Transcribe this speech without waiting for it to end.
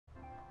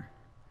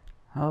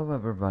Hello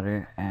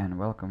everybody and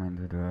welcome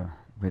into the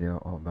video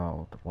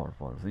about World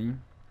War Z,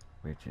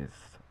 which is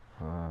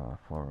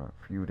for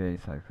a few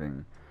days I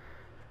think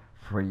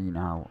free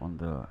now on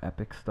the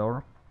Epic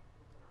Store.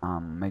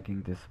 I'm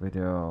making this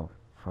video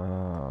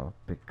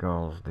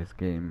because this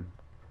game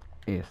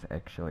is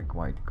actually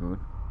quite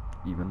good,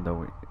 even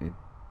though it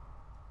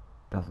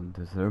doesn't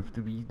deserve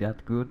to be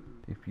that good.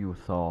 If you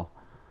saw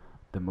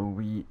the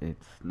movie,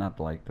 it's not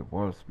like the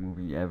worst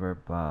movie ever,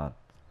 but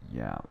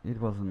yeah,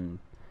 it wasn't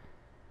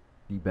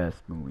the best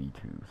movie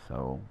too,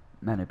 so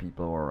many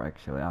people were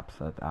actually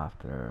upset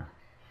after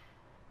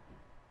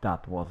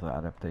that was an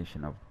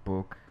adaptation of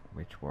book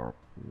which were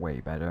way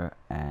better,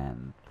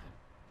 and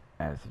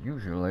as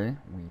usually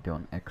we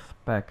don't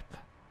expect.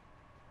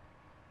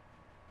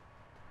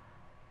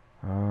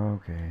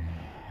 Okay,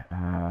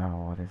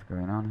 what is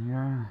going on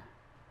here?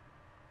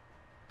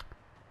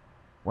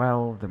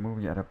 Well, the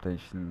movie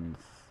adaptations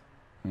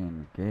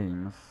in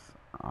games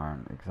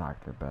aren't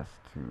exactly best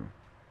too,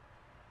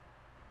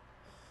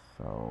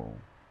 so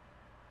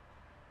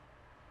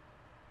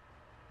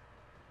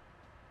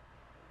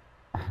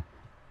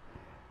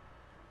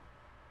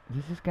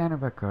this is kind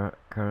of a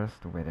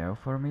cursed video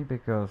for me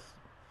because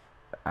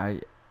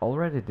I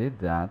already did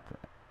that,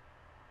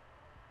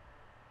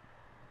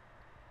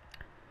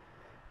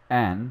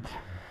 and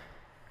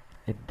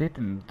it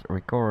didn't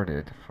record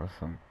it for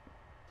some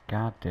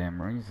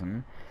goddamn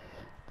reason.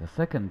 The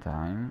second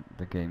time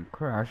the game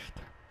crashed.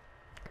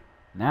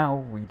 Now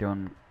we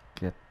don't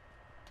get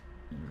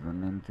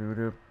even into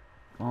the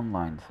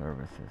online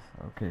services.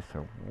 Okay,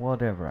 so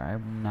whatever,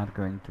 I'm not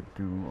going to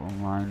do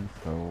online,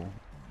 so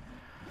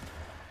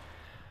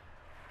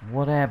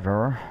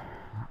whatever.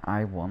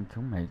 I want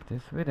to make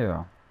this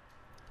video.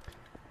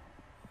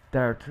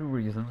 There are two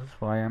reasons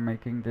why I'm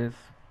making this.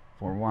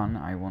 For one,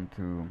 I want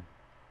to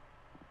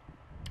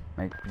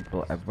make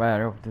people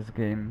aware of this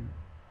game,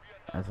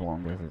 as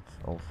long as it's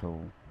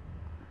also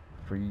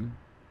free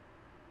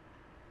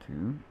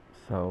too.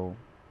 So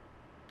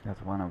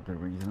that's one of the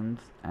reasons,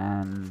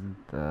 and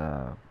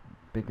the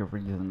bigger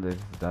reason is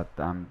that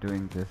I'm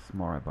doing this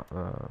more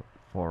about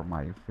for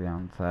my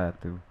fiance,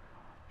 to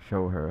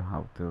show her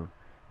how to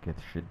get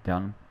shit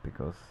done,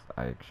 because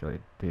I actually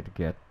did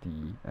get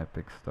the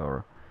Epic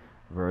Store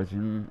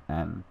version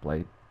and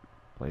played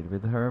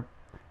with her.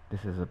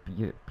 This is a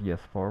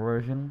PS4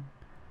 version,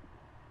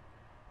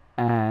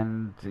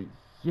 and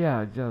yeah,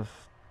 I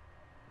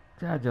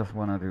just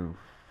wanna do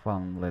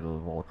fun little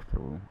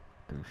walkthrough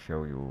to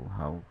show you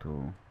how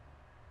to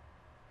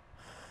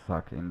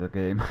suck in the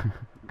game,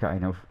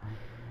 kind of.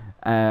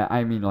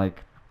 I mean,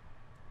 like,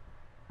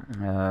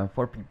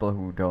 for people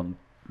who don't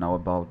know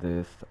about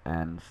this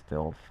and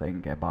still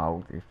think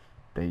about if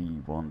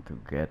they want to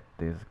get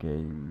this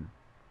game,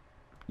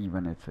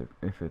 even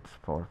if it's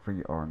for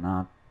free or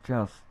not,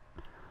 just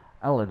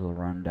a little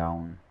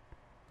rundown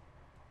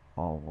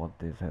of what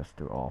this has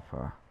to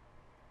offer.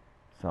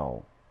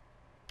 So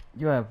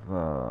you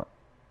have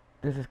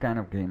this is kind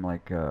of game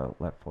like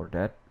Left 4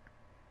 Dead.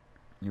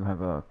 You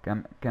have a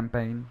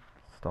campaign,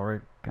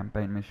 story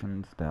campaign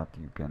missions that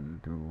you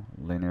can do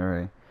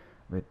linearly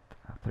with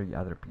three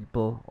other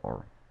people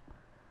or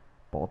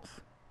bots,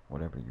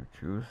 whatever you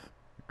choose.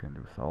 You can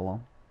do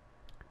solo.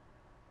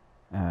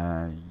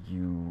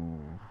 You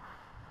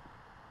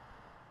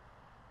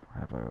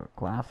have a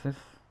class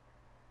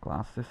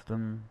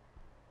system,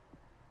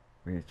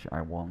 which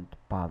I won't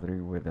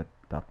bother with it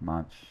that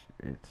much.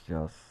 It's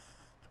just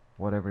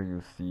whatever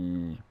you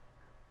see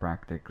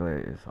practically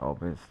is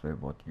obviously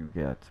what you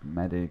get.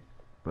 Medic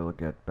will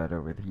get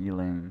better with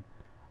healing.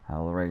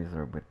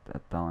 Hellraiser with a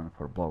talent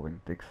for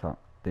blowing things up.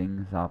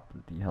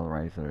 The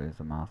Hellraiser is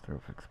a master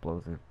of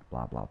explosive,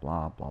 blah blah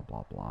blah blah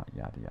blah blah,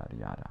 yada yada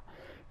yada.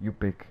 You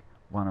pick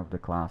one of the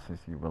classes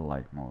you will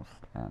like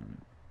most,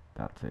 and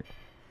that's it.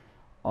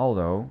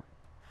 Although,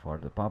 for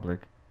the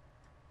public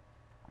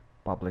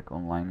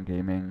online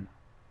gaming,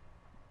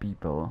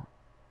 people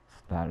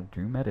start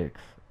do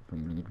medics. We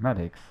need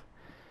medics.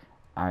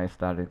 I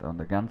started on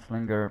the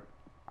gunslinger.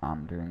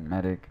 I'm doing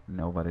medic.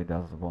 Nobody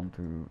does want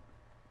to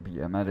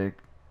be a medic.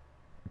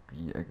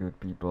 Be a good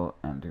people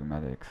and do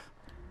medics.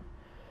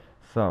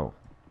 So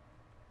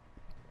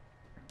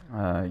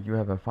you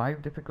have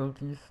 5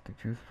 difficulties to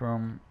choose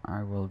from.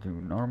 I will do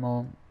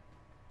normal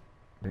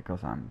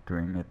because I'm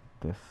doing it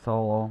this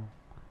solo.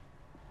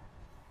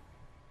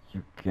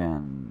 You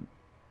can.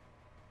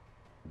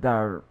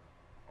 There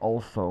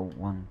also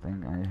one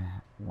thing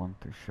I want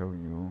to show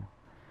you.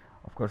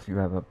 Of course, you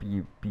have a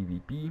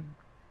PvP,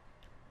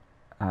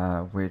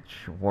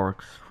 which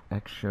works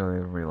actually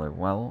really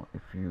well.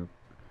 If you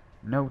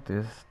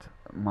noticed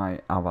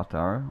my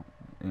avatar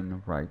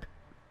in right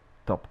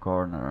top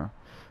corner,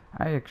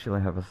 I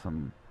actually have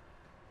some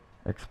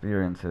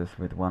experiences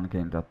with one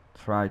game that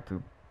tried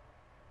to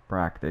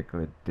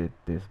practically did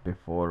this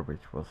before,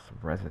 which was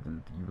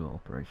Resident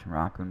Evil Operation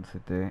Raccoon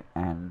City,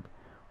 and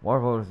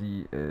World War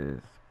Z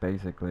is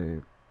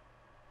basically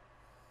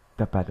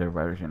the better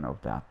version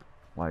of that.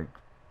 Like,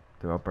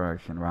 the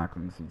Operation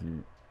Raccoon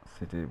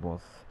City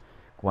was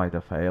quite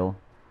a fail,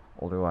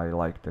 although I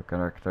like the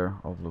character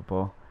of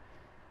Lupo,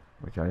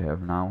 which I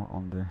have now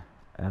on the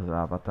as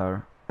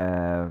avatar.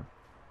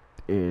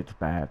 It's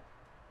bad,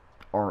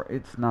 or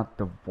it's not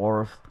the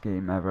worst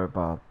game ever,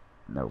 but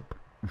nope.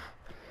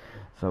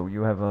 So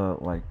you have a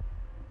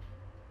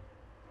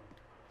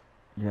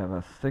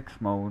six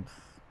modes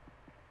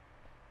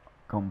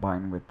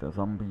combined with the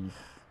zombies.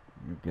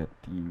 You get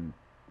team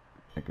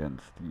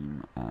against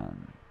team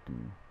and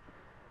do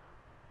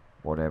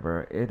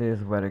whatever. It is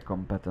very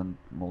competent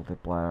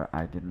multiplayer.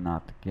 I did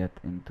not get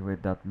into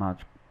it that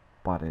much,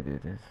 but it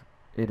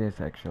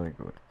is actually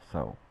good.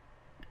 So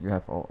you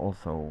have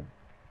also,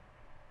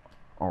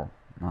 or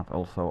not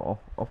also,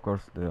 of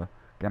course the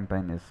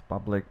campaign is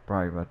public,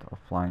 private,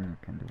 offline, you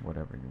can do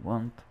whatever you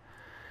want.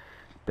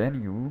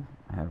 Then you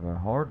have a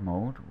hard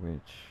mode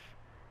which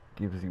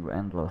gives you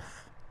endless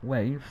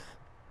waves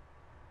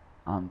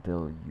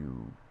until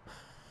you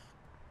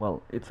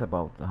well, it's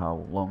about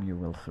how long you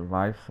will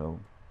survive,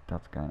 so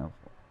that's kind of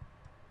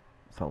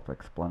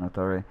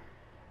self-explanatory.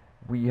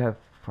 We have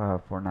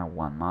for now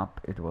one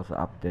map. It was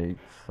updated,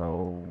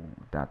 so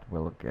that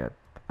will get,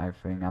 I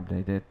think,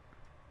 updated.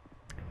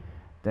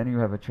 Then you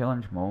have a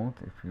challenge mode.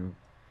 If you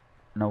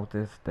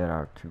notice, there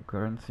are two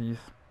currencies.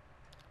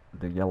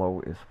 The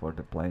yellow is for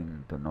the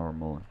playing the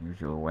normal,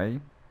 usual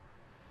way,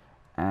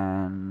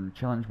 and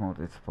challenge mode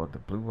is for the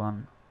blue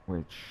one,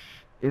 which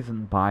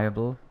isn't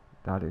buyable.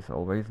 That is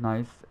always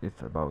nice.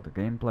 It's about the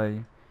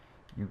gameplay.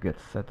 You get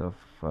set of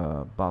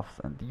buffs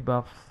and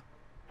debuffs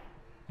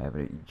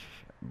every each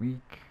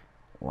week.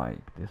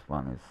 Like this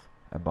one is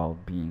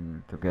about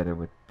being together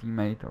with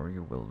teammate, or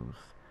you will lose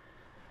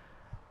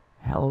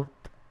health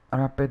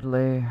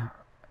rapidly.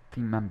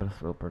 Team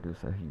members will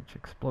produce a huge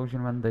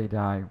explosion when they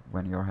die.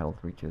 When your health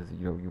reaches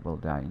 0, you will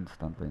die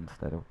instantly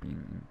instead of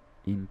being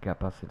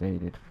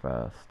incapacitated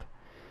first.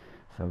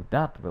 So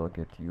that will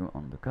get you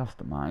on the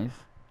customize,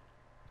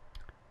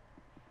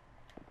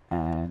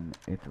 and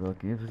it will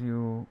give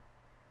you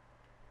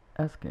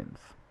skins.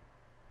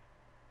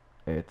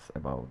 It's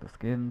about the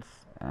skins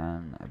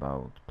and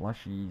about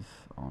plushies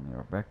on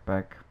your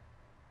backpack,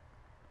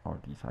 or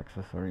these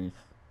accessories,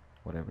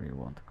 whatever you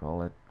want to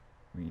call it.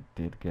 We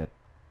did get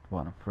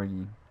one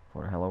free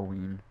for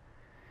Halloween.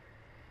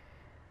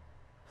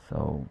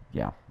 So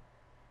yeah,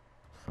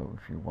 so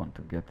if you want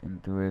to get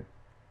into it,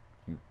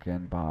 you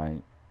can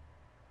buy,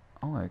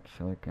 oh,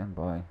 actually I can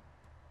buy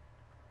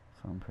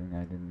something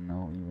I didn't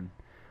know even,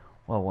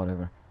 well,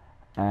 whatever.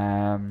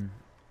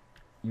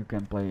 You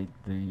can play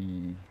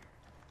the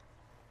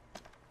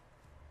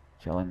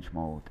challenge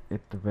mode.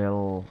 It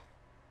will,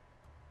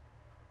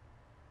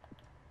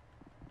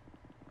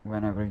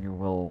 whenever you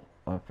will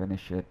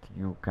finish it,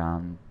 you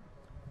can,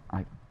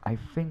 I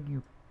think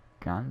you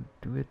can't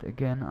do it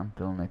again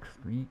until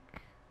next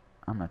week.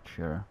 I'm not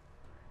sure.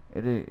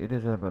 It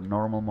is a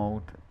normal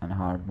mode and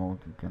hard mode.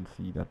 You can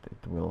see that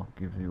it will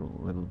give you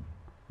a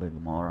little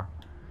more.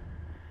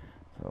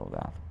 So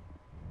that.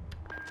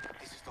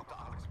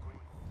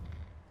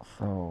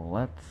 So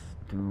let's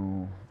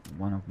do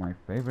one of my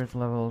favorite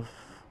levels.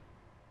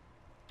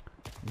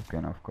 You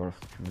can of course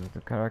choose the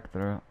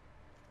character,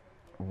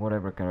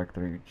 whatever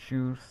character you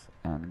choose,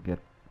 and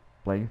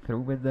play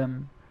through with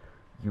them.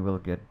 You will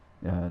get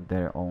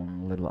their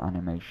own little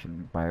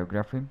animation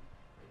biography.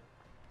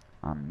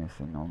 I'm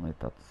missing only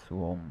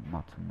Tatsuo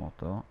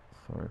Matsumoto.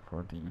 Sorry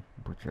for the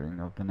butchering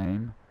of the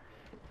name.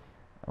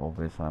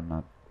 Obviously I'm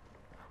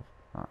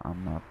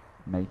not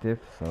native,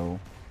 so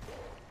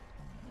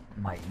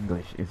my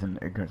English isn't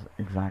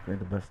exactly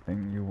the best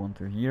thing you want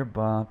to hear,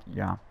 but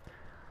yeah,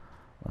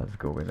 let's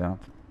go with that.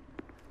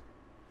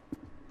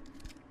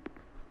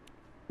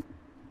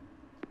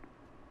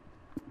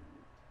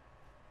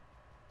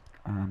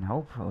 And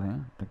hopefully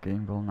the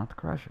game will not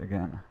crash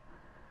again.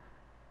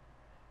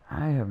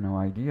 I have no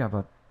idea,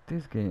 but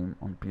this game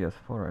on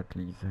PS4 at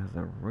least has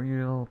a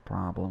real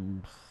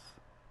problems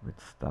with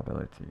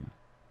stability.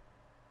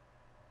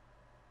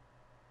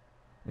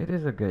 It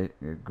is a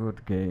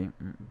good game.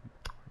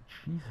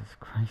 Jesus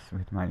Christ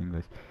with my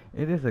English.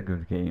 It is a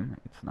good game.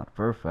 It's not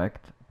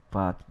perfect,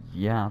 but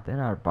yeah,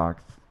 there are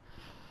bugs.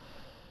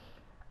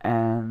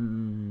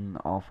 And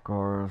of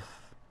course,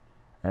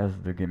 as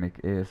the gimmick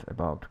is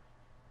about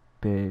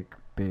big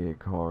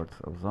hordes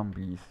of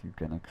zombies, you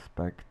can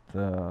expect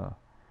the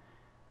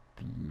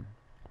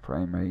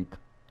frame rate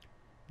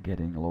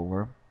getting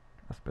lower,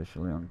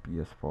 especially on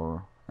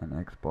PS4 and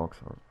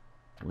Xbox, or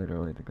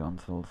literally the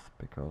consoles,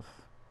 because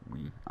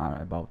we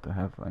are about to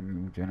have a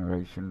new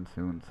generation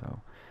soon,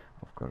 so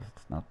of course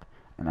it's not.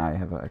 And I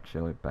have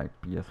actually buy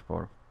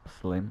PS4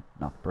 Slim,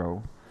 not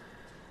Pro,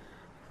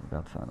 so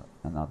that's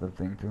another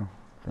thing to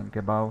think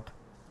about.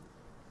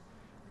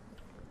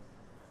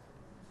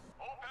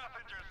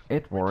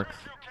 It works.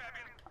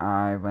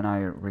 When I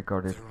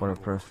recorded for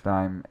the first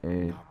time,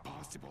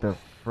 the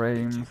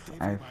frames,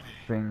 I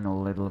think, a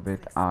little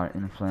bit are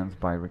influenced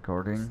by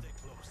recording,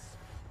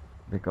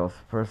 because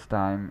first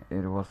time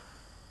it was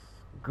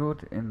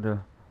good in the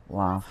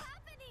last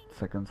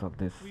seconds of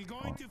this,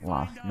 or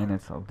last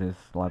minutes of this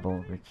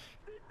level, which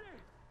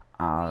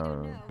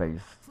are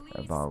based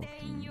about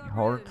the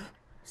horde.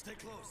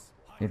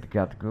 It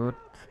got good,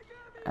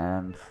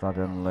 and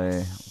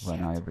suddenly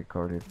when I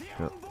recorded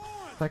the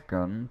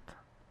second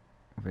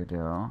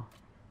video,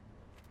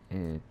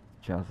 it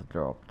just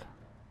dropped.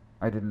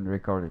 I didn't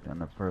record it in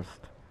the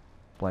first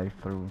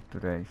playthrough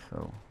today,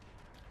 so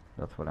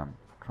that's what I'm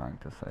trying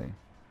to say.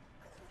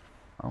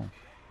 Oh.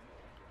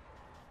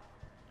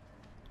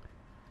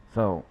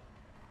 So,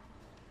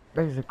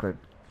 basically,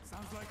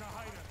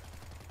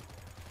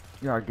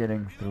 you are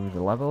getting through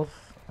the levels,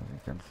 as you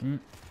can see.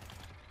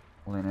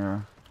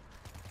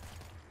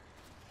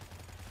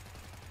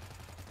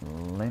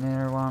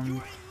 Linear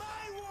ones.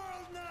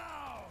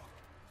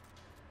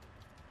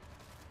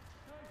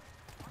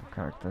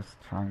 Characters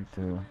trying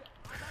to...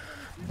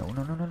 No.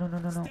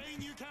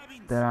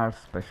 There are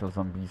special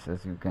zombies,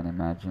 as you can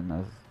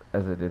imagine,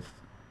 as it is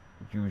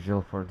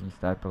usual for these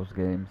type of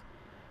games.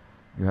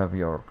 You have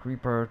your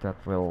creeper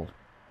that will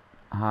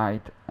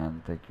hide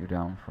and take you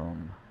down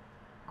from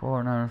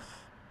corners.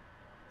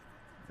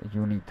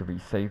 You need to be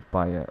saved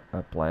by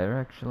a player,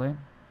 actually.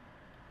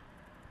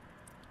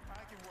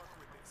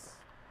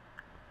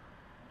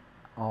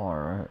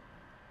 Or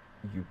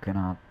you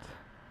cannot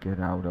get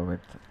out of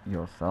it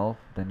yourself.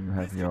 Then you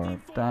have your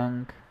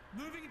tank,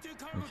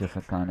 which is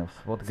a kind of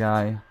SWAT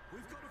guy.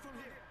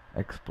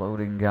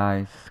 Exploding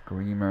guys,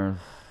 screamers,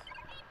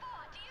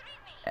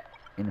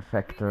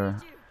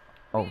 infector.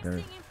 Oh,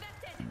 there's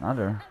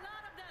another.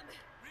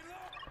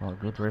 Well,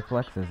 good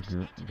reflexes,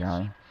 good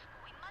guy.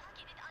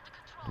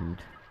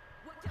 Dude.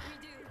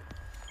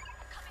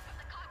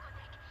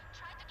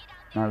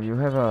 Now you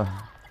have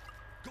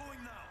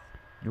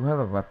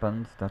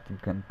weapons that you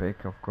can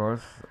pick, of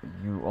course.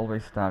 You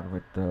always start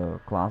with the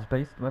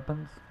class-based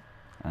weapons,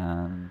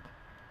 and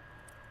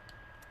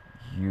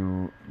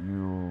you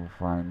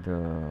find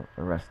the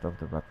rest of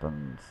the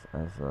weapons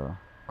as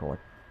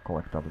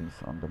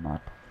collectibles on the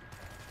map.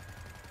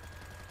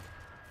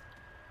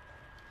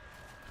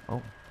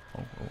 Oh.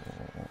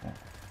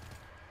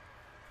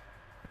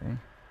 Okay.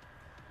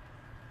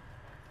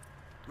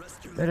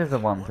 There is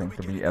one thing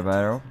to be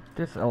aware of.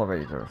 These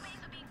elevators.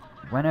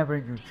 Whenever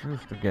you choose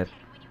to get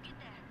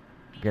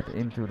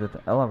into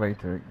that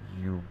elevator,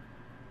 you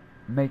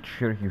make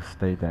sure you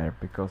stay there,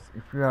 because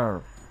if you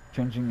are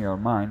changing your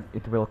mind,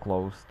 it will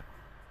close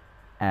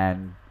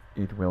and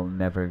it will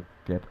never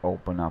get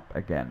open up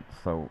again.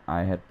 So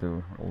I had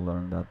to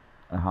learn that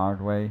a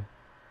hard way.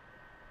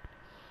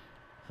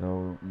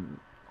 So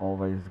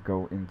always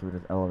go into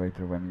the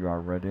elevator when you are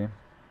ready.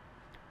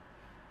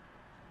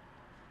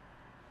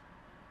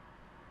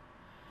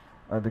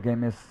 The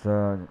game is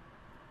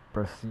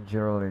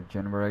procedurally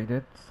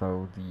generated,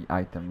 so the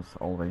items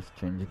always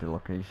change the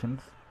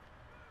locations.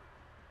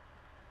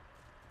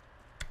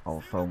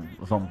 Also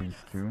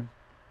zombies too.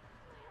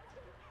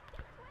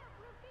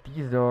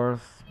 These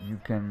doors you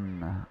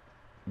can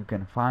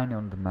find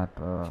on the map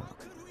an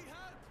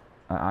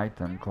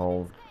item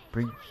called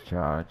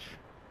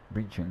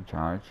breaching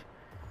charge,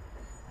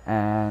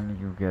 and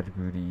you get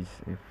goodies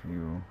if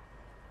you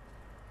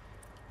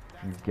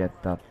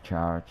get that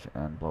charge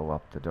and blow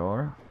up the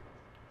door.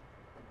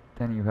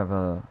 Then you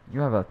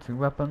have two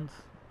weapons,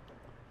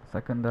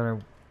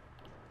 secondary,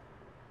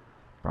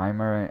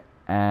 primary,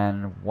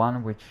 and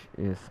one which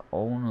is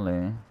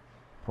only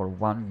for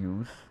one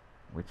use,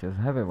 which is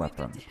heavy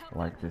weapon,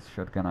 like this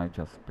shotgun I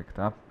just picked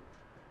up.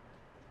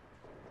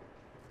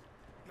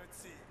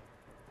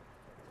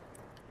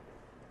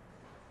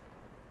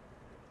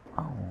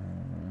 Oh,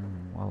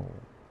 well.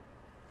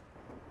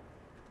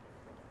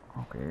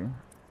 Okay.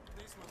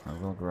 I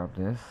will grab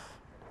this.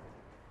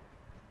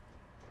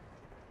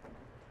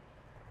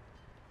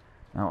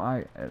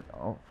 Now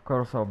of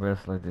course,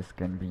 obviously this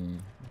can be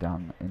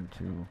done in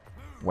two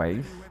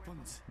ways.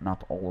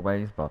 Not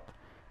always, but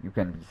you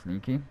can be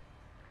sneaky.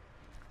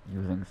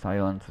 Using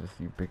silencers,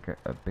 you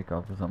pick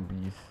up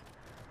zombies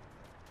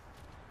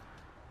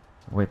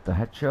with the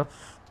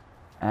headshots,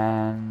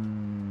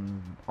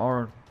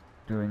 or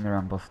doing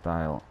Rambo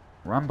style.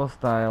 Rambo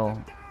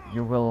style,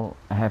 you will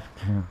have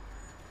to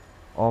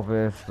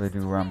obviously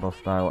do Rambo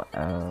style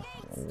a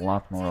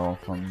lot more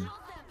often,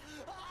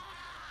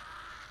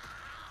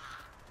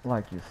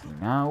 like you see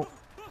now.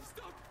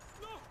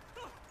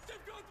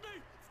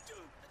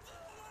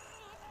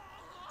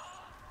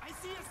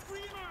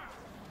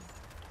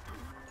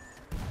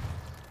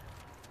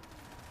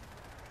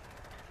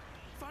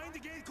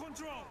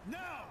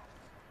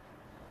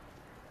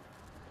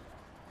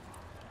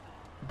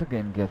 The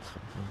game gets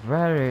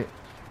very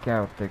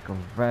chaotic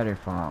very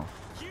fast.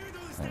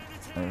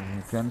 As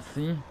you can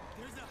see.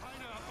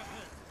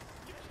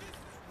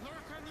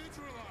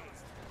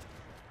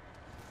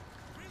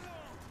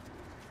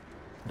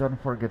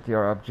 Don't forget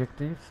your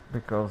objectives,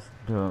 because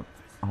the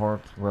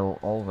hordes will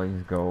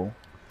always go,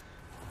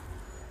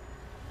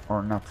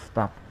 or not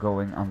stop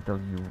going until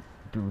you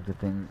do the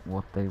thing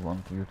what they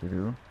want you to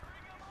do.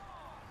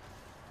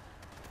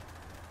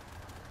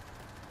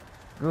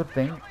 Good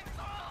thing,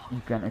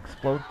 you can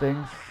explode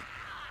things.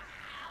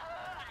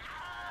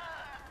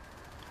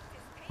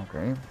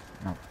 Okay,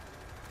 no.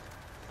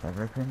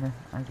 everything,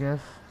 I guess.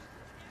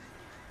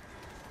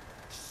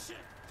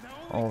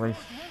 Always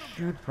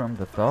shoot from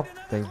the top,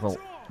 they will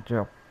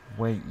drop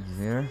way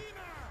easier,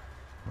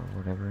 for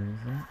whatever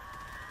reason.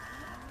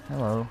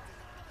 Hello.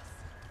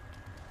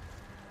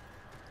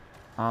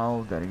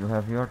 Oh, there you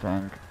have your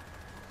tank.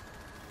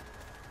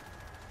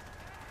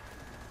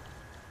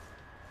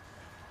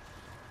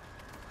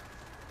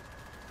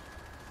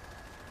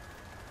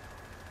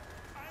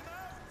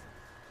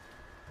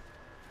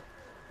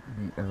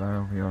 Be aware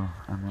of your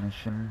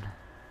ammunition.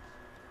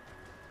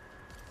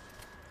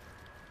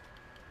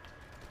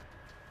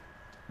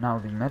 Now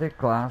the medic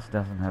class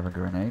doesn't have a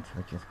grenade,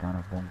 which is kind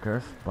of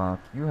bonkers, but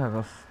you have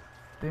a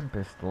stim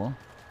pistol,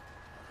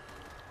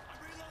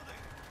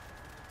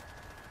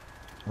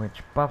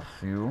 which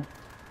buffs you,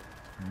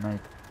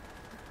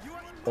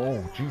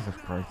 oh Jesus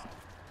Christ,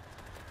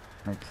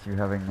 makes you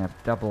having a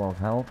double of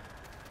health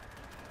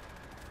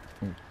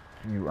if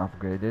you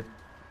upgrade it.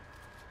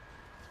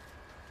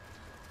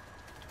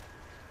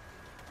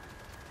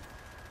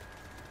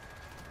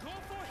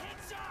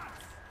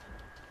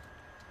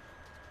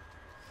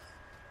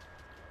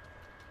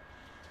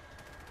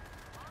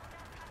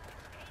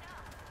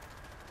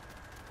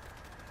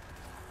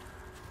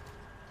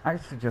 I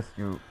suggest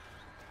you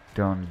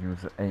don't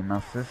use aim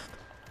assist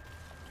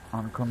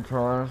on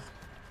controllers.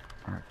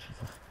 Oh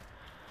Jesus.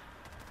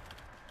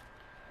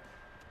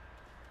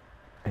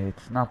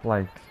 It's not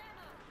like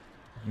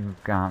you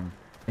can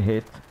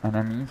hit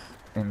enemies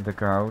in the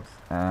crowds,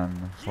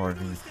 and for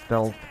the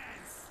stealth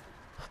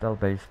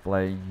based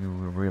play you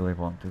really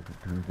want to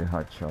do the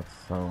headshots,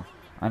 so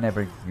I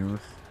never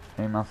use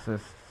aim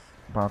assists,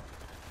 but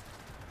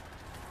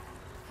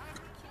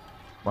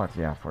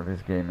yeah, for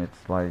this game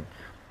it's like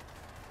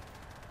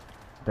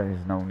there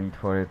is no need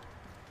for it.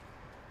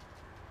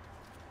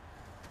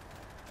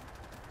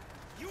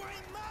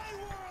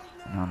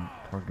 And I'm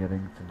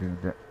forgetting to do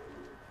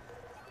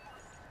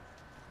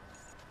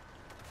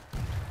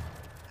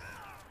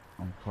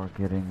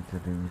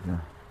the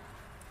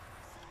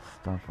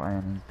stuff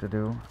I need to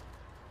do.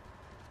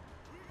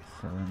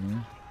 Silly.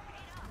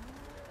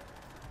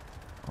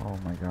 Oh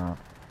my god.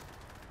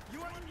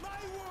 You are in my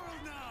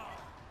world now.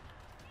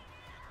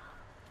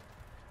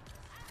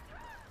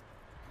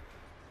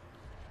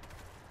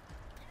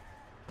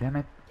 Damn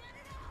it.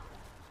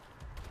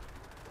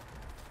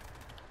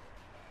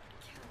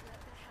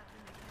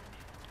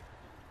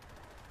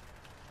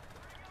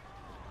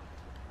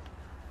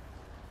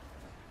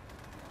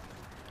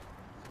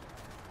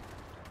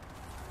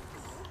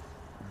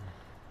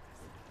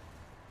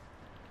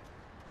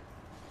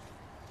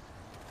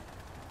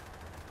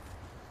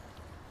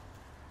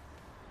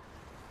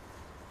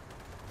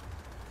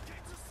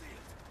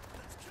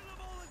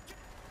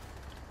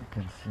 You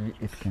can see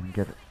it can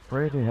get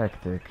pretty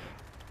hectic.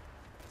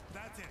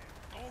 That's it.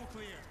 All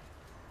clear.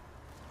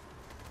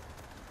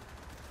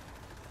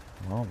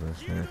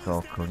 Obviously it's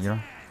all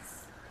clear.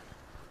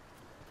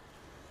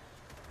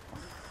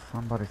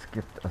 Somebody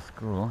skipped a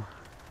school.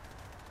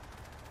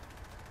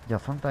 Yeah,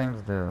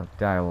 sometimes the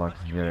dialogues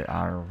here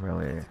are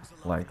really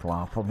like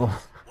laughable.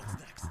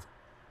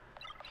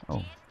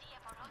 Oh,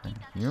 thank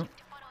you.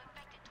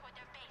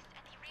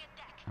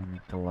 I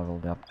need to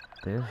level up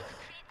this.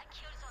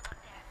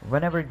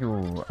 Whenever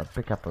you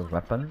pick up a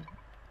weapon,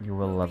 you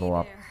will level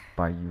up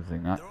by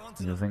using it,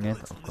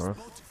 of course.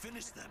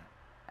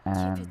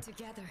 And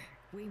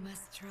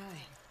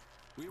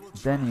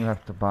then you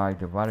have to buy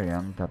the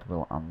variant that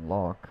will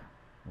unlock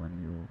when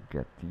you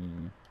get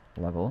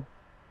the level.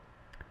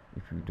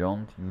 If you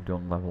don't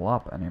level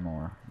up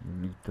anymore. You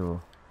need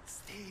to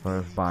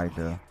first buy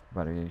the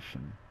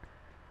variation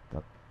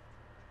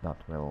that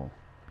will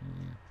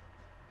be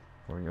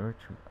for your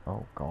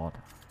oh god.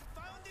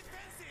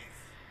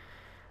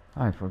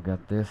 I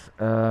forgot this.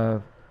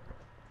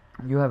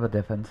 You have a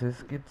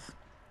defenses kit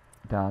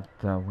that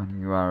when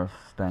you are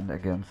stand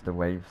against the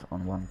waves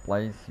on one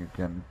place, you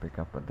can pick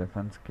up a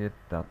defense kit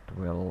that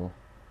will...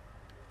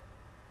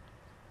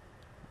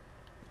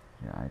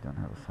 Yeah, I don't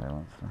have a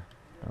silencer.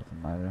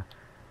 Doesn't matter.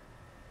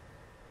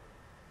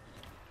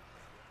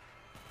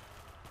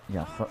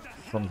 Yeah,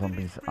 some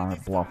zombies are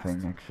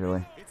bluffing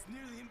actually. It's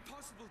nearly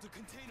impossible to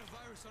contain a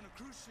virus on a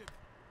cruise ship.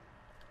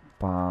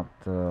 But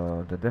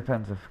the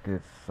defensive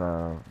kits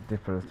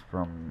differs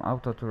from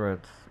auto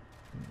turrets,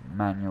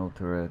 manual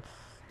turrets,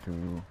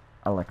 to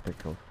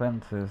electrical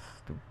fences,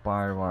 to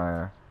barbed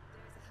wire.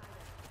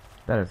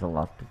 There is a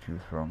lot to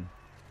choose from.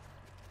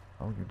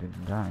 Oh, you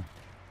didn't die.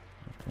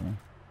 Okay.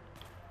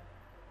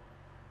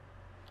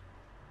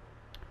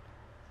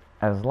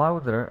 As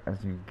louder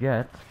as you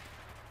get,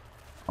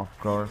 of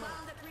course,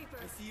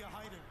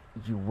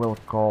 you will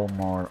call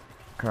more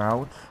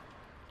crowds.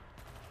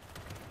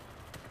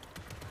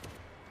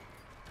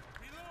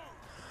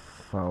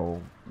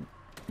 So,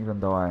 even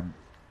though I'm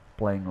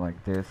playing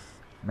like this,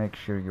 make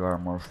sure you are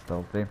more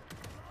stealthy.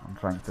 I'm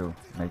trying to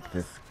make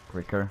this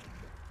quicker.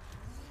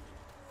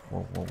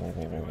 Whoa, whoa, whoa,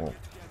 whoa, whoa, whoa.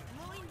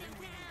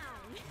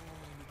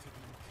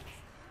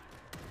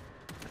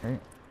 Okay.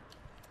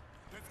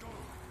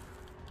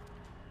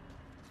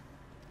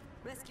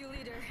 Rescue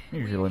leader,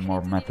 usually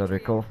more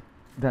methodical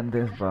than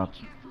this, but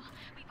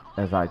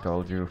as I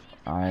told you,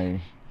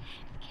 I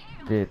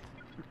did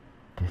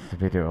this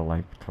video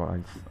like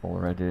twice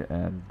already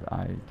and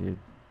I did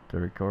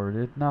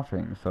recorded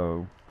nothing,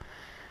 so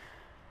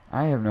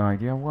I have no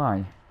idea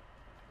why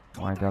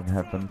that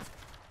happened.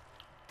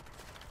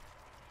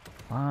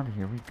 But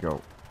here we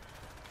go.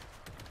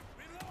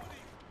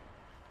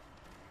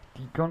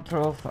 The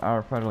controls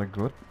are fairly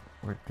good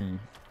with the,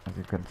 as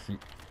you can see,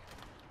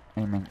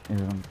 aiming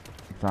isn't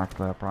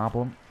exactly a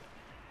problem,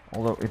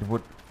 although it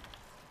would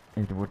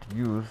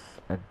use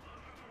a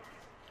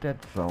dead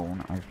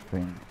zone, I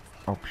think,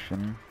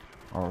 option,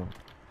 or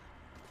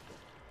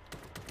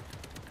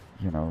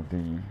you know,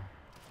 the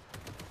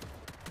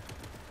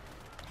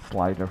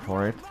slider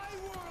for it,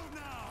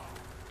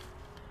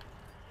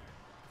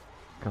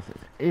 because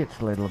it's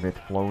a little bit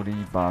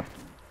floaty, but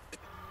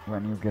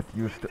when you get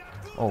used to,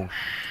 oh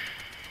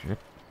shit,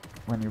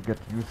 when you get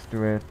used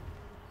to it,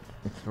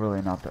 it's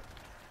really not a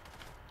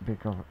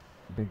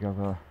big of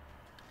a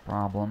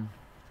problem.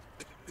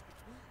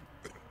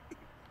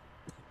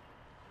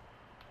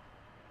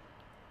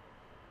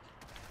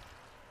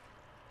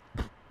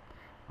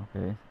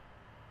 Okay.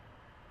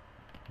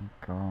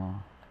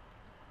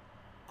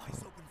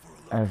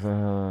 As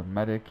a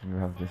medic, you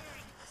have this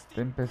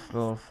stim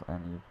pistols,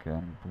 and you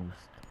can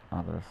boost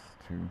others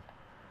too.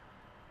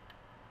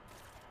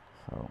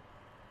 So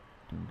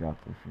do that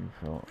if you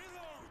feel.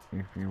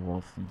 If you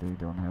will see they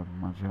don't have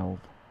much health.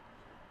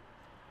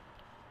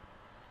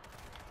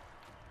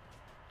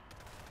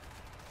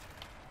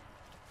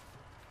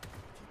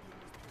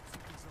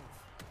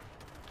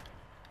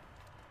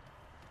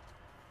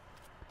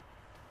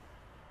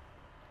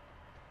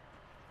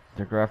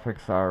 The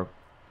graphics are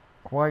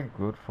quite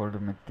good for the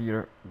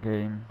mid-tier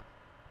game.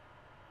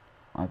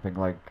 I think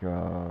like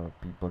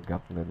people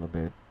got a little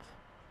bit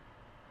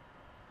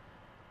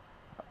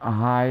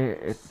high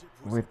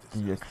with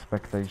the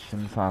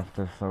expectations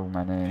after so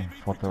many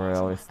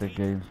photorealistic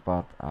games,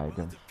 but I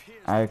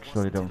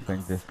actually don't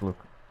think this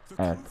looks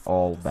at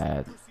all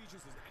bad.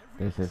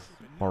 This is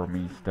for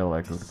me still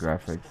a good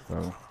graphics,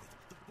 so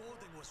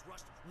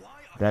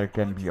there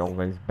can be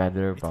always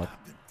better, but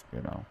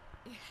you know,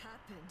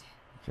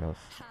 just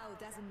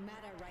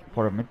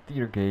for a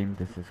mid-tier game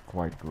this is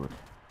quite good.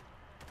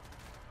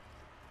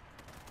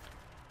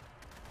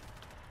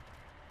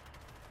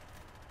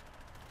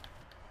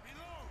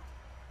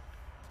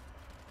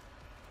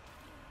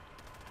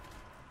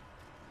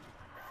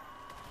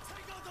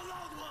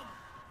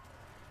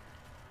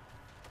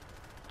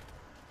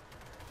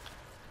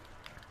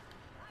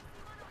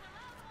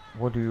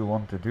 What do you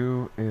want to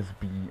do is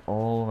be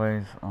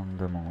always on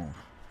the move.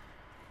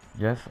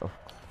 Yes,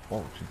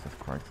 oh Jesus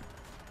Christ.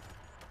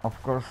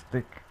 Of course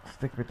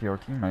stick with your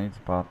teammates,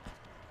 but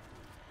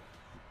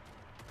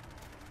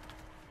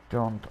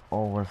don't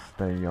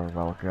overstay your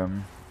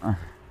welcome.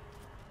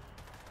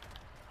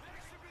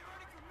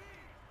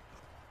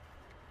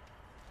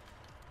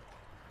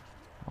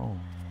 Oh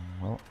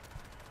well.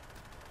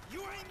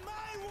 You ain't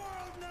my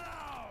world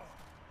now.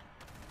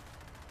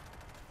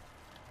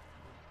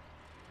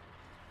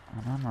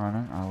 And I'm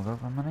running out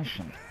of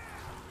ammunition.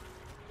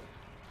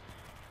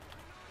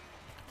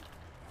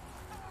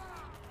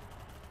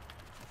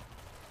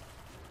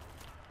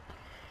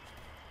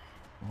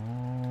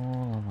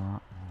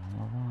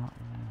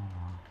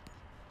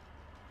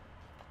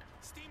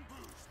 Steam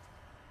boost.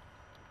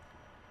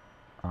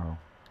 Oh,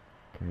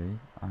 okay,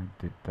 I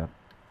did that.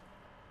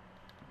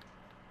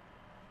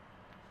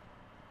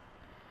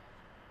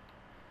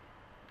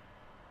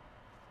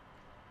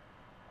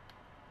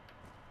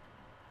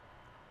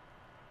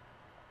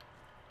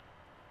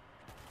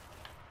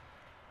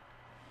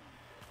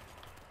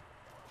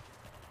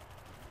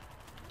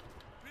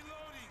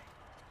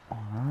 Oh,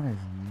 that is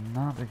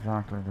not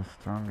exactly the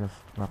strongest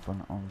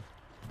weapon on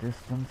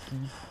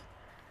distances.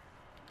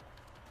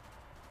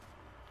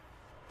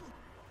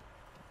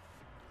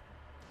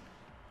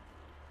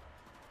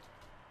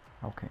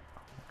 Okay.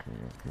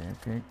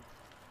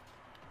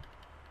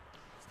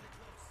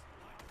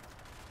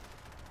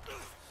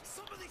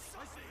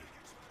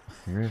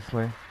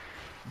 Seriously?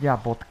 Yeah,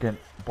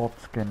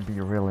 bots can be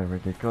really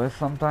ridiculous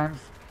sometimes.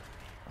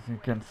 As you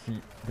can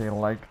see, they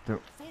like to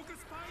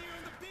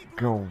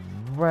go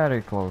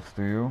very close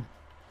to you.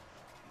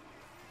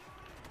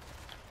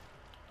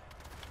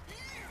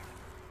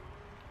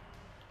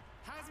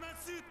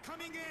 Hazmat suit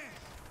coming in.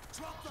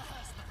 Drop the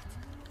hazmat.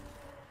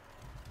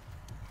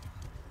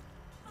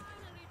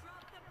 Finally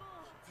dropped the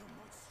ball. They're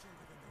much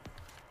stronger than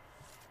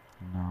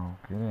they were. No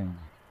kidding.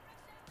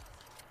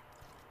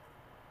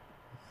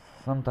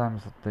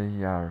 Sometimes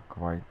they are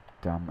quite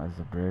dumb as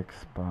the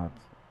bricks, but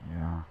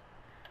yeah.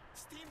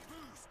 Steam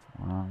boost.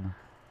 1,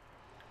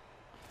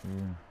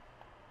 2,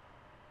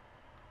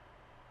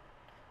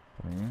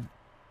 3.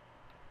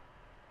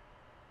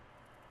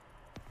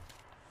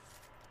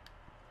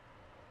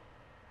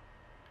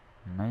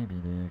 Maybe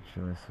they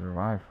actually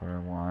survive for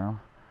a while.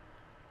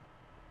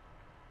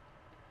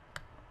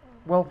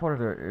 Well, for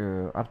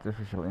the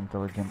artificial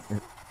intelligence,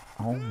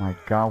 oh my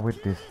god,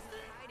 with this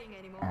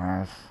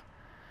ass.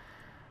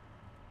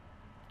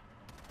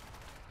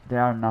 They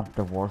are not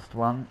the worst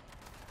one.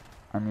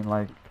 I mean,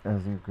 like,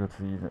 as you could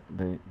see,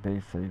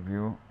 they save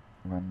you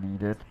when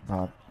needed,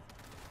 but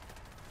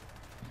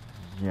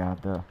yeah,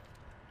 the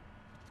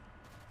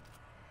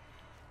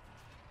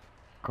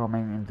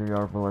coming into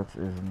your bullets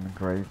isn't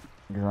great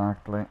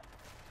exactly.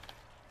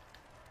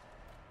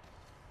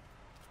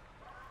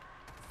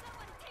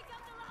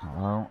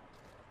 Hello.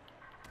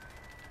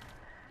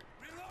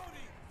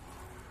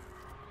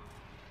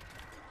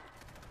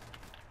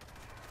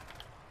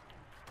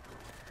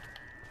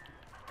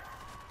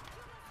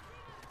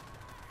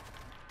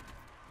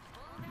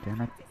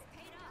 Damn it.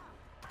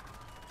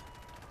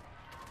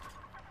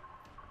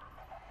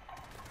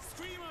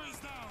 Screamer is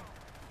down.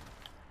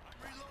 I'm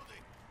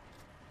reloading.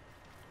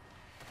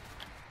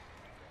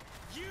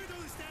 You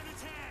don't stand a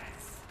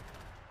chance.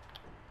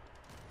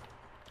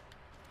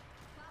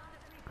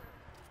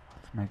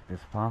 Let's make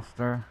this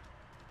faster.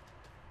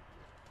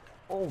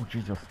 Oh,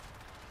 Jesus.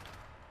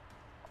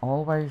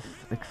 Always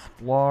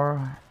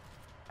explore.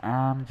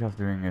 I'm just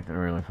doing it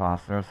really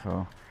faster,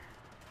 so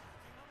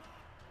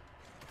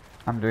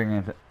I'm doing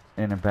it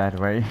in a bad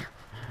way,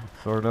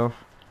 sort of.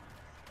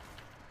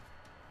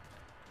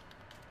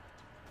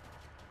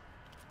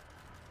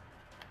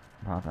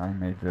 But I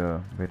made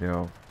the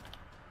video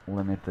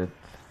limited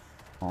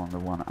on the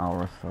 1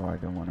 hour, so I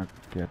don't want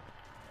to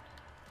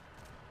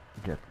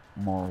get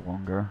more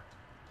longer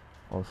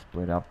or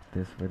split up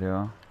this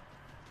video.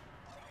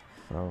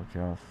 So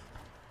just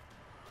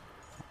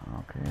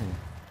okay.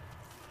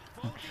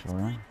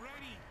 Actually,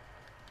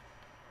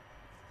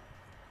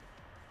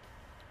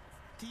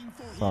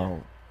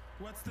 so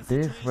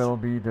this will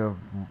be the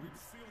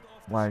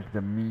like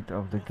the meat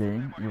of the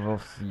game. You will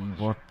see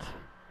what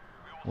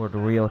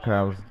real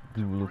cows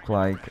do look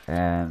like,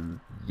 and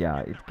yeah,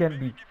 it can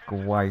be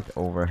quite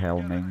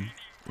overwhelming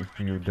if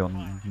you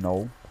don't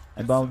know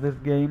about this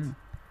game.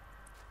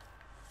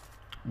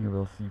 You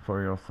will see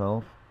for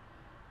yourself.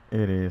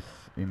 It is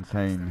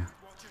insane.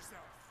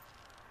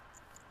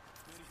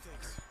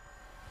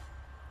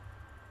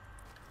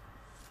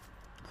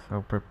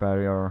 So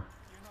prepare your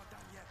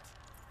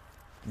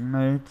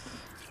teammates,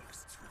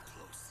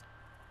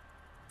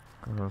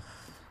 cause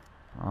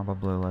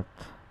probably let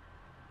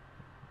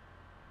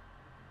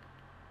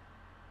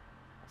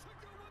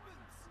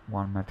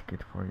one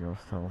medkit for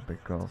yourself,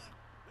 because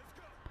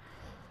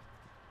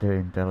the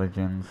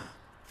intelligence.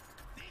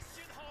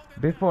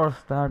 Before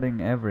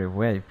starting every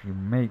wave, you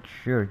make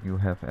sure you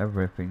have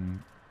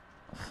everything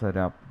set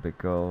up,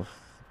 because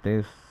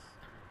this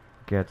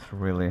gets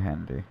really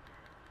handy.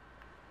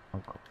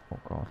 Oh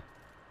god.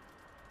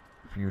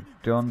 If you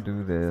don't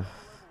do this,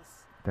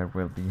 there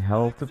will be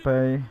hell to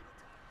pay.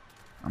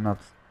 I'm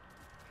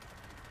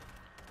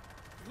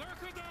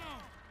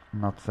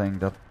not saying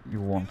that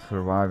you won't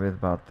survive it,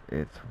 but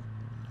it's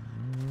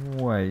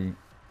way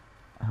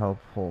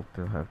helpful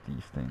to have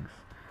these things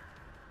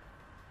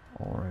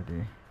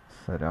already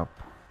set up.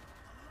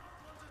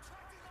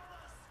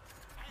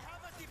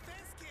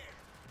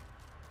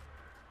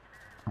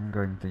 I'm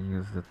going to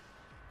use the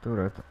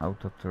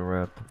auto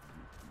turret,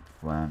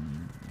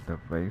 when the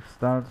wave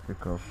starts,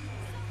 because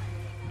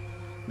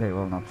they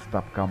will not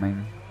stop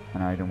coming,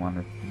 and I don't want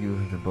to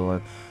use the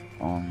bullets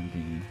on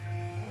the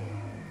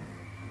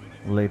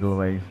little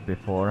waves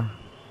before.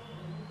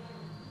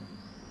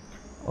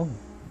 Oh,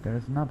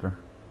 there's another.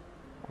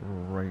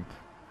 Great.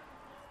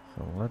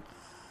 So let's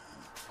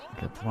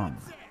get one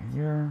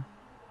here.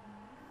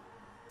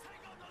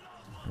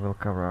 We'll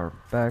cover our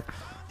backs.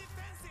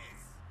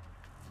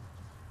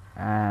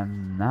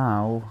 And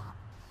now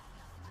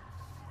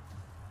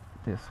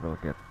this will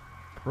get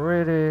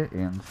pretty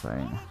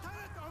insane.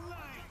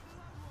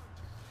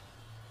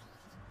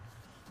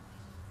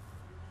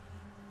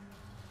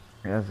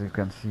 As you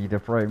can see, the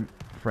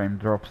frame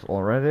drops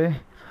already.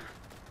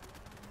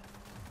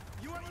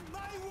 You are in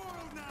my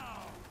world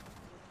now.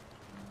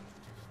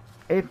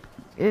 It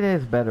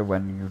is better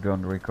when you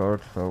don't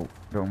record, so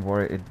don't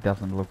worry, it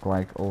doesn't look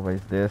like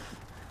always this.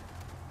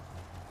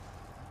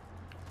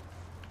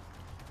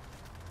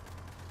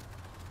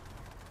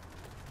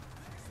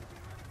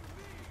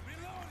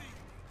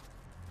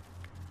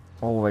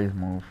 Always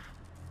move.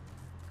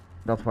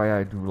 That's why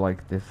I do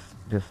like this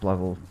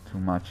level too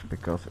much,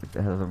 because it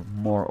has a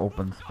more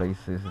open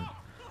spaces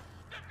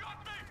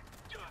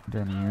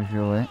than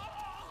usually,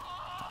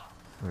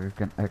 so you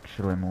can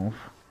actually move.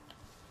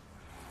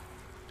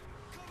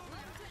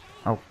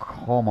 Oh,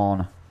 come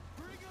on.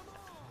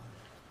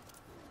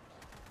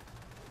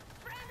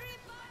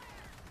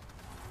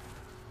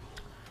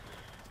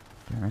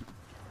 Damn it.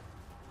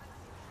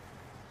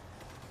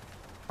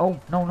 Oh,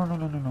 no, no, no,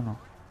 no, no, no, no.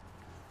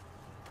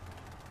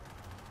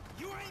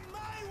 You are in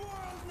my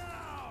world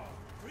now.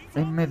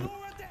 In mid.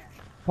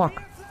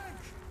 Fuck.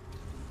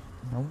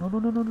 No, no, no,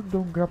 no, no, no,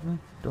 don't grab me.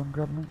 Don't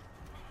grab me.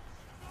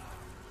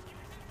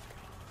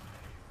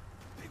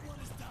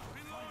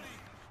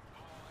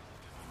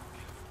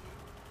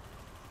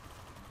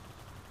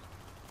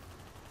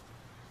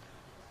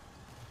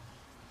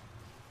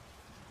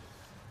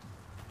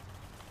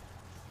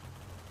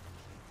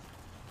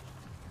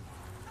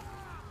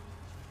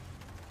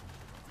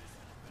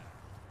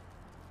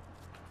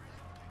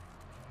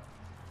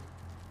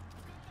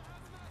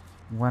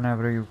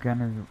 Whenever you can,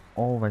 you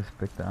always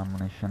pick the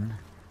ammunition.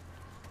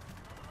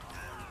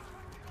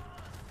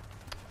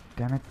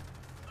 Damn it.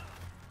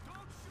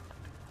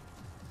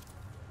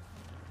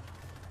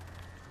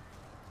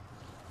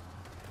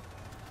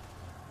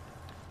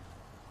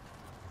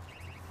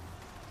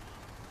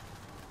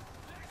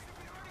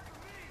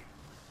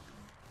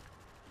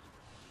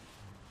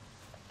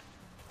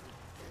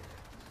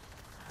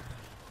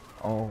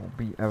 Oh,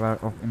 be aware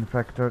of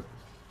infector.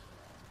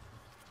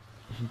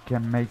 He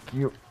can make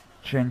you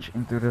change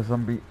into the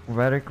zombie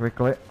very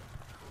quickly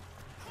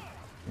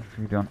if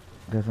you don't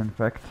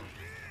disinfect.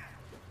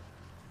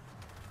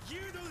 You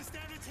don't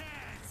stand a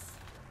chance.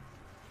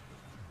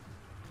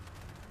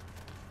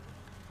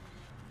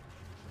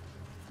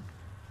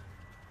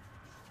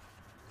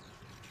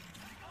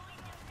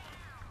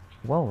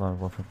 Well, that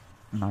was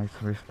a nice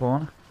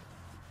respawn.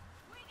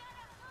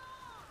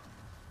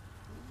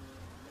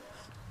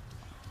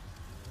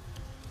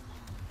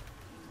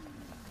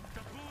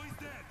 The bull is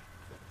dead.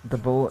 The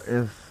bull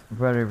is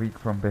very weak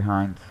from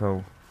behind,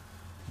 so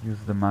use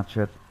the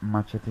machete. Kill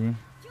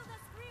the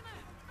screamer!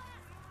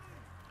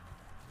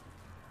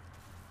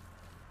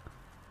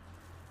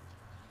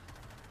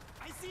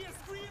 I see a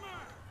screamer.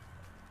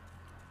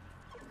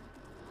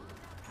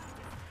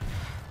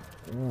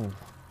 Ooh,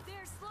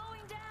 They're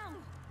slowing down!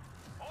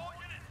 All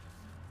units,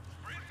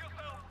 brace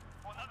yourself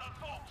for another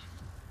assault.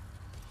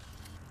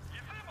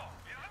 Izimo!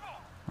 Izimo!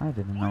 I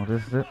didn't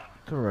notice the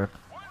turret.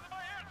 Where's my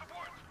air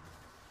support?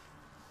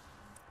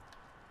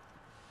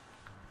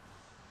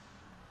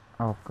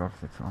 Oh, of course,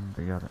 it's on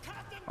the other.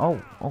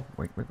 Oh,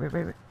 wait.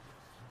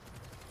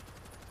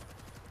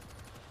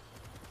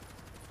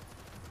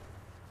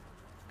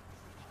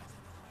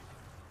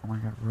 Oh my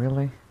god,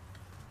 really?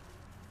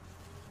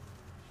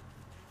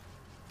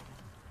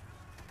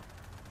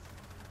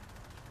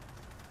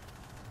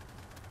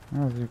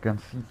 As you can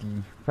see,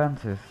 the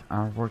fences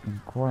are working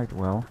quite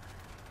well.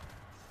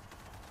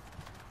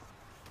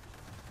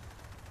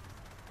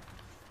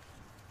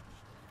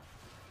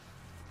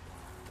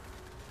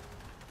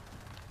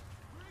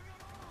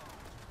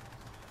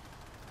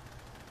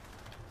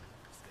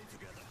 Stay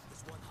together.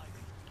 There's one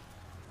hiding.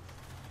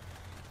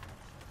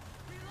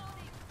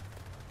 Reloading!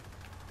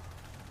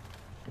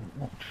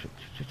 Oh,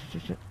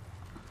 shit.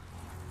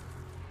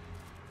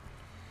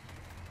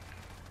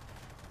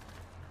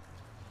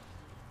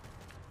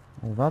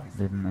 Well, that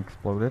didn't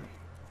explode it.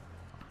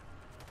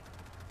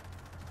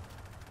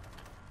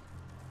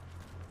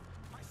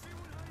 I see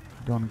one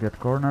hiding. Don't get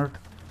cornered.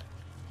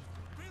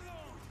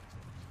 Reload.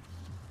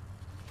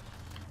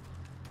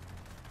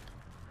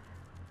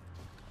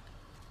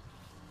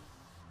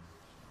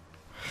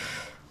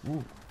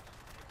 Ooh.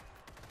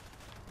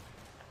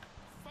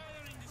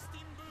 Firing the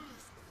steam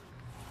boost.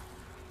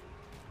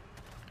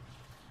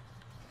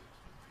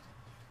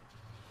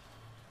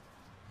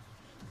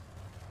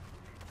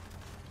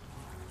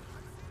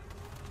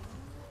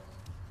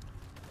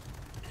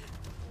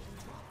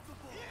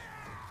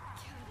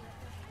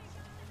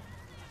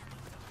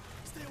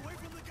 Stay away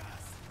from the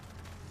gas.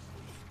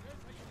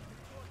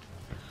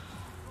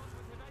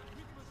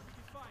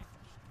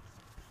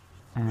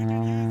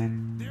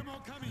 And There are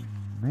more coming.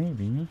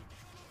 maybe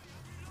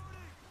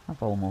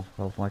that almost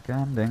felt like an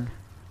ending.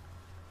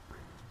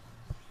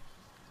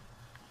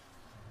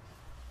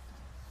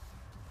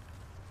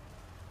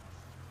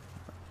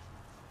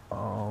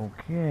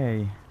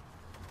 Okay.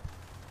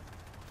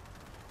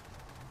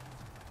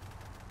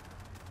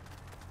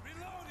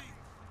 Reloading.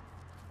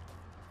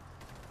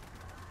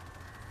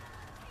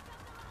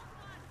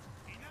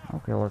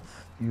 Okay, let's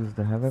use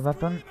the heavy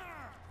weapon. Screamer.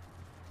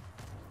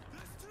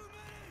 There's too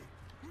many.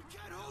 We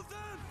can't hold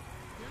them.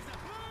 There's a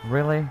bull.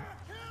 Really?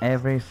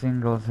 Every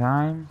single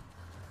time?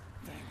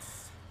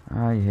 Thanks.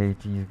 I hate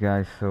these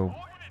guys so All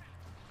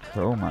units,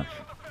 so much. on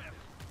the fence.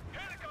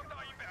 Helicopter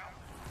inbound.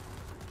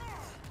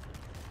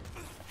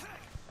 Hey,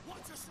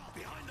 watch yourself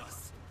behind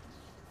us.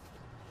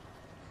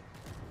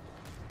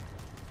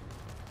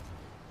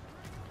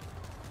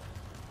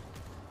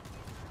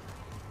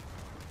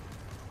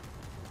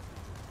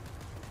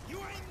 You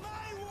are in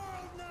my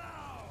world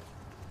now.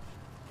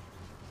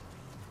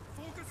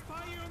 Focus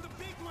fire on the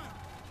big one.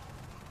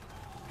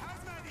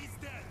 Hazmat is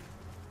dead.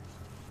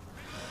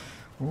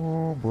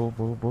 Ooh,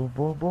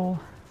 bull.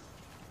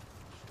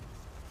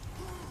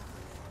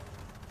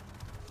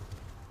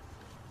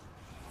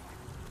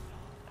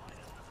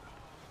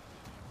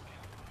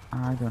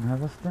 I don't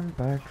have a stim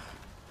packs.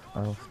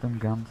 Well, stim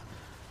guns.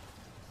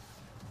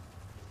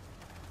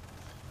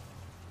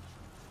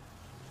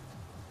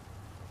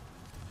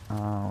 Oh,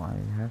 I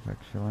have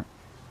actually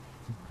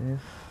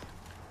this.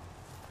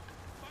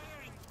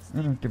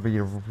 Firing. You need to be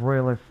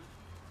really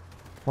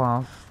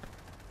fast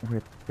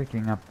with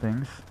picking up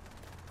things.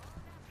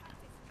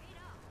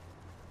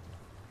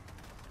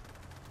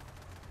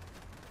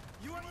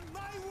 You are in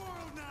my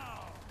world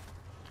now.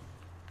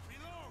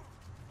 Reload.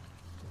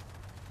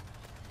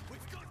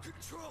 We've got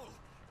control.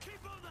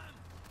 Keep on them.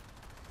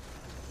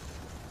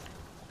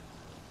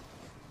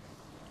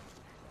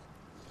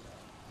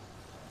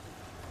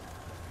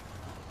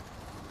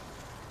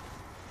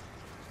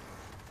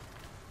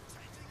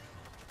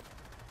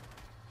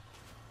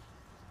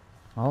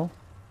 Well,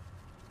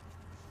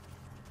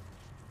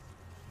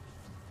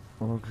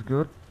 looks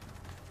good.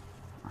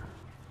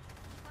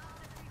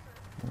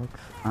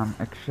 Looks I'm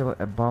actually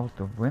about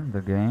to win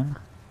the game.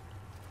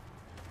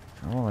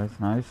 So that's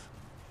nice.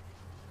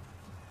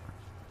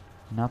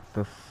 Not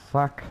to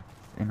suck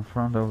in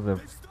front of the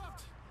They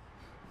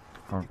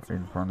stopped.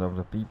 in front of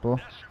the people.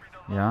 That should be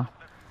the Yeah. last of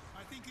them.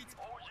 I think it's.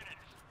 All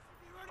units,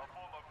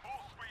 perform a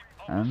full sweep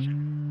of the ship.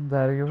 And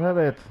there you have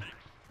it.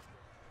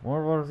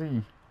 World War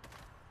Z.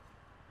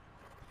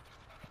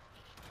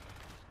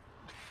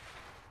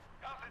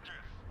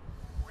 Passengers,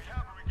 we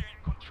have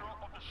regained control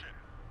of the ship.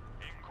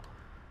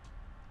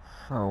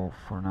 So,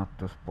 for not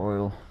to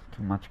spoil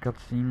too much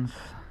cutscenes,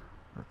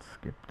 let's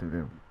skip to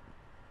the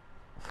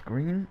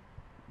screen,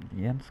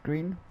 the end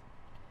screen.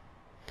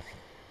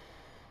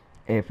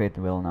 If it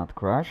will not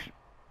crash,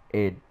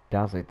 it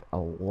does it a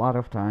lot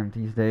of time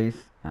these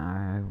days.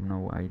 I have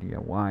no idea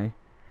why.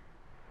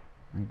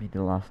 Maybe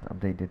the last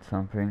update did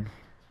something.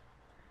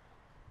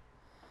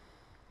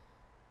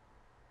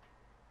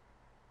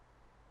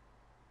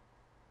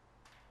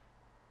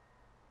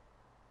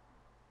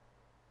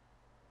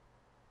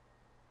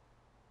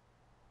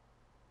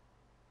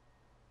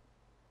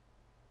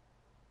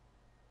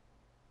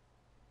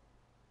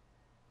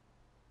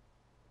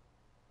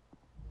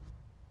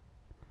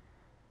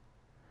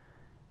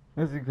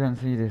 As you can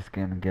see, this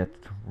can get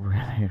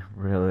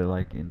really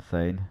like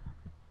insane.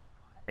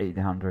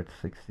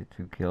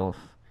 862 kills,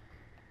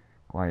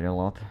 quite a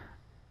lot.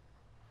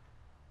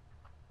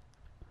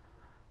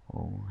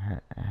 Oh,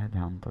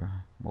 Headhunter,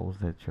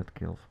 most headshot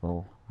kills.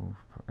 Well, who's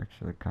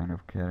actually kind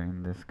of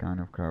carrying this kind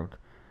of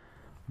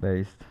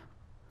crowd-based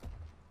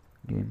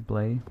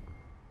gameplay.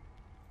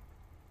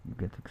 You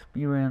get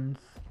experience,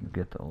 you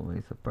get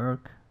always a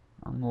perk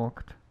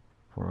unlocked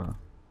for a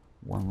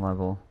one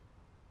level,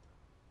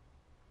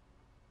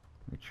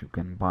 which you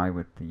can buy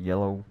with the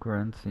yellow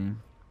currency.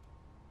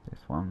 This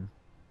one.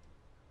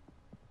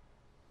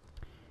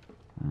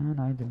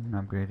 And I didn't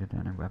upgrade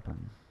any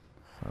weapon,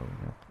 so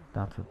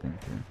that's a thing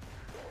too.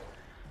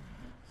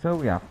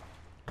 So yeah,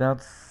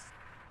 that's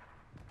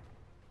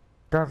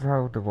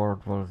how the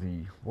World War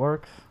Z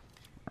works,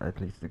 at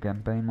least the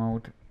campaign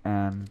mode,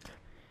 and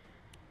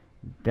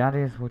that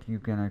is what you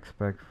can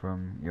expect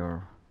from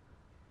your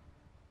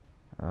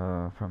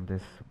from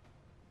this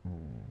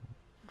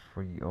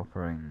free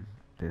offering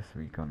this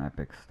week on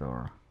Epic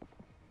Store.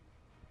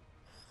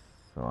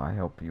 So I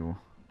hope you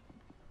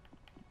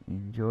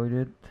enjoyed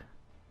it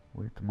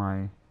with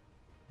my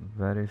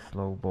very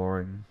slow,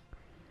 boring,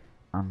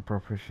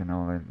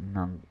 unprofessional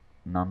and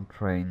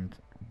non-trained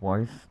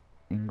voice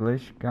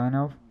English kind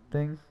of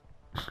thing.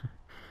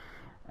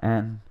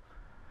 And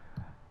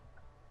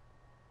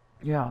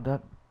yeah,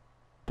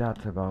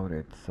 that's about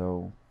it.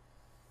 So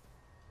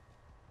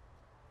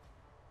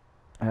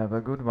have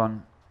a good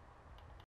one.